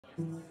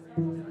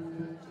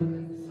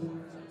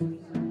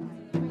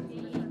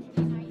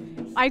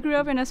I grew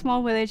up in a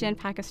small village in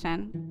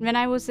Pakistan. When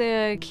I was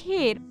a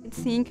kid,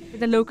 seeing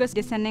the locusts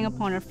descending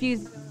upon our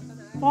fields,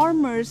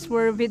 farmers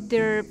were with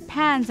their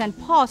pans and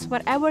pots,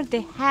 whatever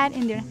they had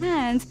in their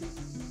hands,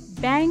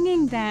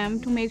 banging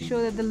them to make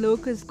sure that the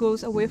locust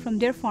goes away from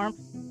their farm.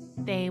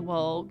 They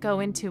will go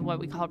into what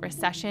we call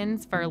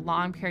recessions for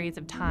long periods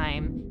of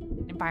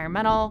time.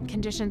 Environmental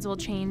conditions will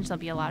change, there'll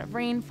be a lot of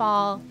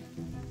rainfall.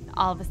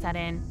 All of a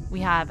sudden, we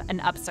have an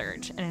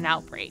upsurge and an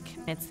outbreak.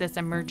 It's this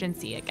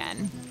emergency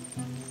again,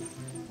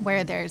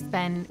 where there's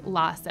been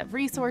loss of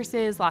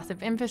resources, loss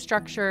of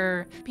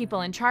infrastructure,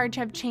 people in charge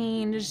have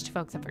changed,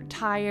 folks have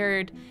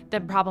retired,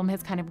 the problem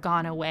has kind of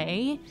gone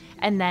away,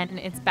 and then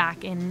it's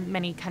back in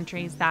many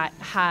countries that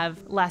have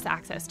less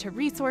access to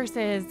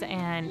resources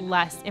and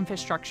less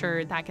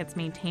infrastructure that gets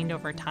maintained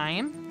over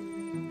time.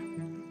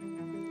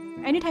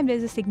 Anytime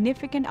there's a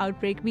significant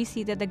outbreak, we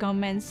see that the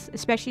governments,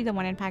 especially the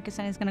one in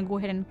Pakistan, is going to go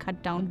ahead and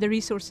cut down the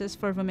resources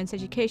for women's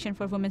education,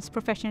 for women's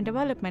professional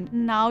development.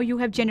 Now you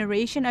have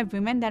generation of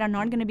women that are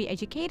not going to be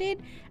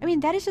educated. I mean,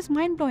 that is just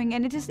mind-blowing,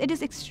 and it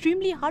is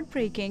extremely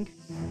heartbreaking.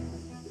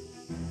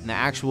 The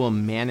actual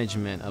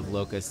management of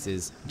locusts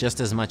is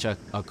just as much a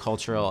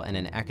cultural and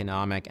an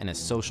economic and a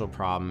social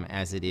problem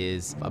as it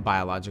is a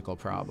biological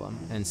problem.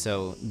 And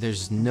so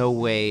there's no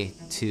way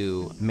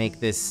to make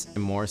this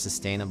more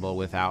sustainable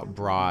without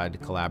broad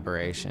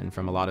collaboration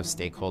from a lot of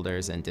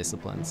stakeholders and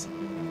disciplines.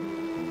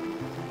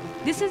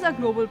 This is a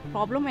global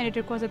problem, and it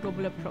requires a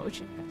global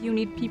approach. You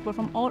need people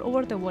from all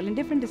over the world in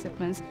different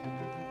disciplines: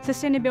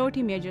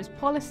 sustainability measures,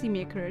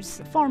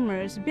 policymakers,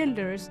 farmers,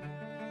 builders.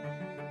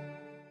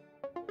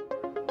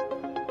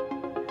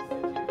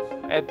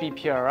 At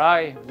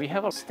BPRI, we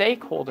have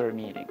stakeholder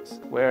meetings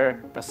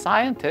where the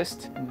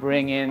scientists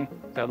bring in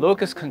the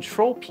locust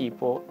control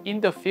people in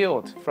the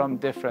field from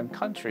different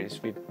countries.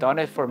 We've done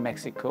it for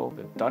Mexico,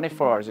 we've done it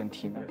for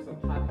Argentina.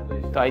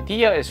 The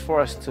idea is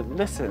for us to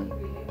listen.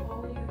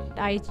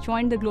 I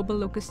joined the Global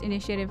Locust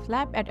Initiative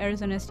Lab at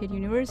Arizona State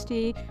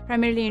University,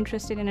 primarily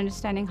interested in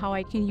understanding how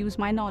I can use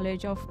my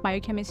knowledge of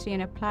biochemistry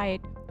and apply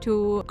it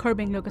to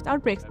curbing locust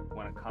outbreaks.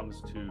 When it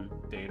comes to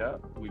data,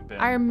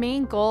 our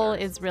main goal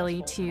is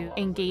really to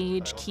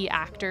engage key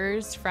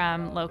actors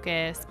from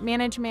locust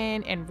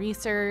management and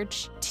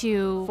research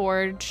to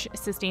forge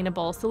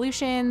sustainable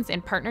solutions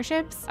and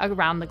partnerships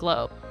around the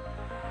globe.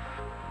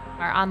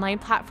 Our online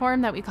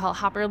platform that we call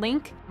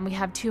HopperLink, we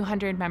have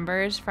 200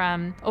 members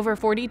from over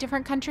 40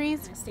 different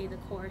countries.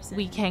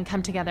 We can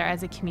come together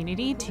as a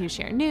community to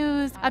share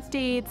news,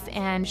 updates,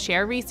 and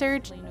share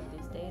research.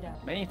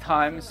 Many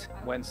times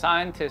when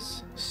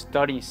scientists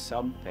study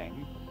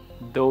something,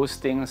 those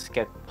things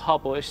get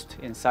published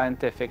in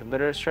scientific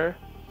literature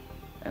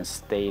and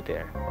stay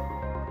there.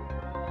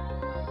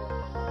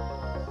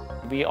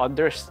 We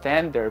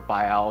understand their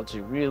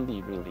biology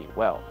really, really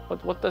well.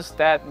 But what does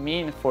that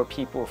mean for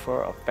people who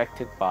are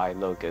affected by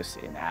locusts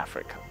in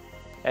Africa?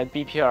 At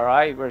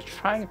BPRI, we're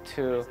trying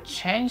to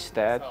change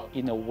that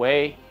in a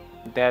way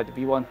that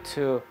we want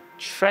to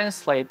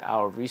translate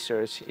our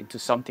research into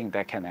something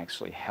that can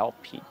actually help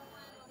people.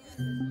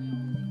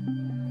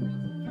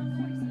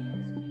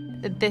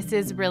 This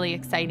is really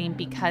exciting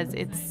because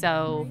it's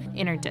so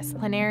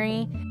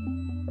interdisciplinary.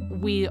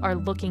 We are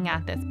looking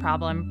at this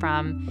problem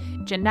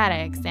from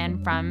genetics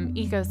and from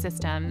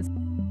ecosystems,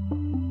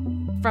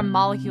 from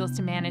molecules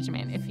to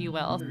management, if you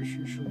will.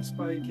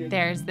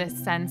 There's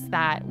this sense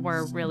that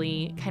we're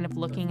really kind of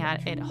looking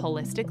at it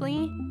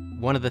holistically.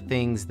 One of the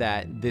things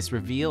that this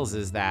reveals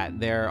is that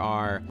there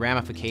are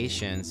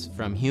ramifications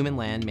from human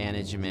land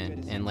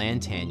management and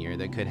land tenure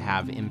that could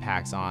have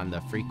impacts on the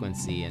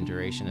frequency and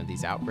duration of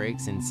these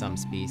outbreaks in some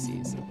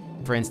species.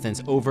 For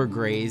instance,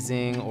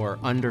 overgrazing or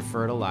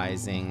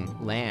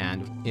under-fertilizing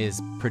land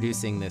is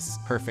producing this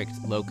perfect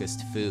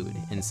locust food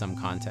in some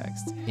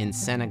contexts. In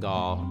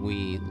Senegal,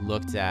 we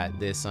looked at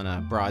this on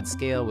a broad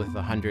scale with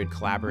 100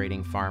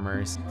 collaborating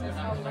farmers.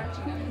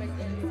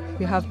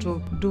 We have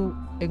to do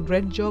a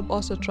great job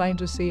also trying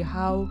to see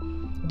how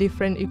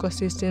different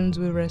ecosystems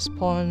will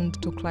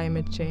respond to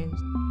climate change.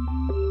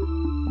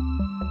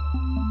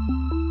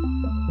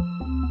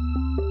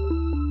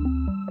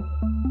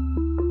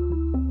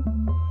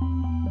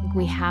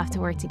 We have to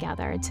work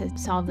together to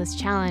solve this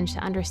challenge, to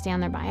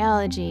understand their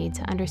biology,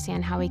 to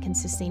understand how we can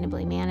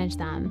sustainably manage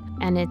them.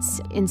 And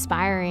it's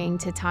inspiring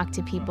to talk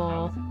to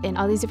people in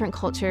all these different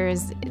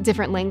cultures,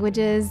 different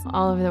languages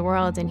all over the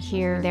world and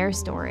hear their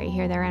story,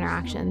 hear their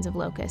interactions of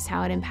locusts,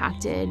 how it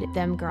impacted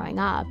them growing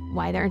up,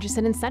 why they're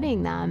interested in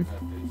studying them.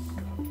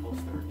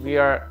 We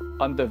are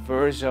on the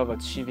verge of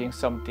achieving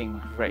something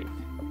great,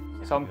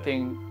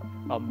 something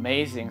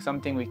amazing,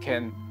 something we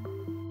can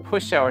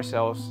push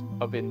ourselves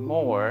a bit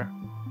more.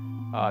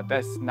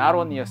 That's not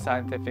only a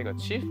scientific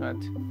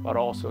achievement, but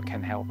also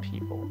can help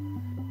people.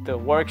 The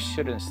work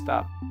shouldn't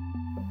stop.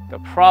 The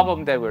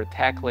problem that we're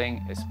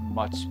tackling is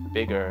much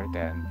bigger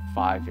than a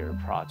 5-year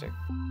project.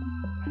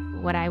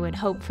 What I would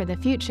hope for the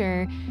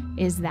future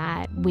is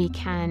that we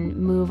can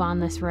move on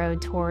this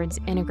road towards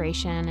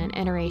integration and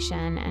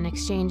iteration and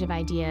exchange of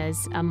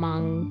ideas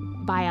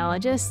among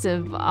biologists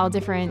of all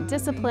different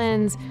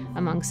disciplines,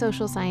 among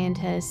social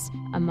scientists,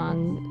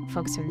 among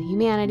folks from the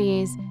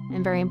humanities,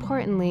 and very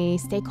importantly,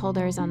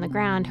 stakeholders on the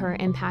ground who are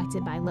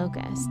impacted by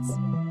locusts.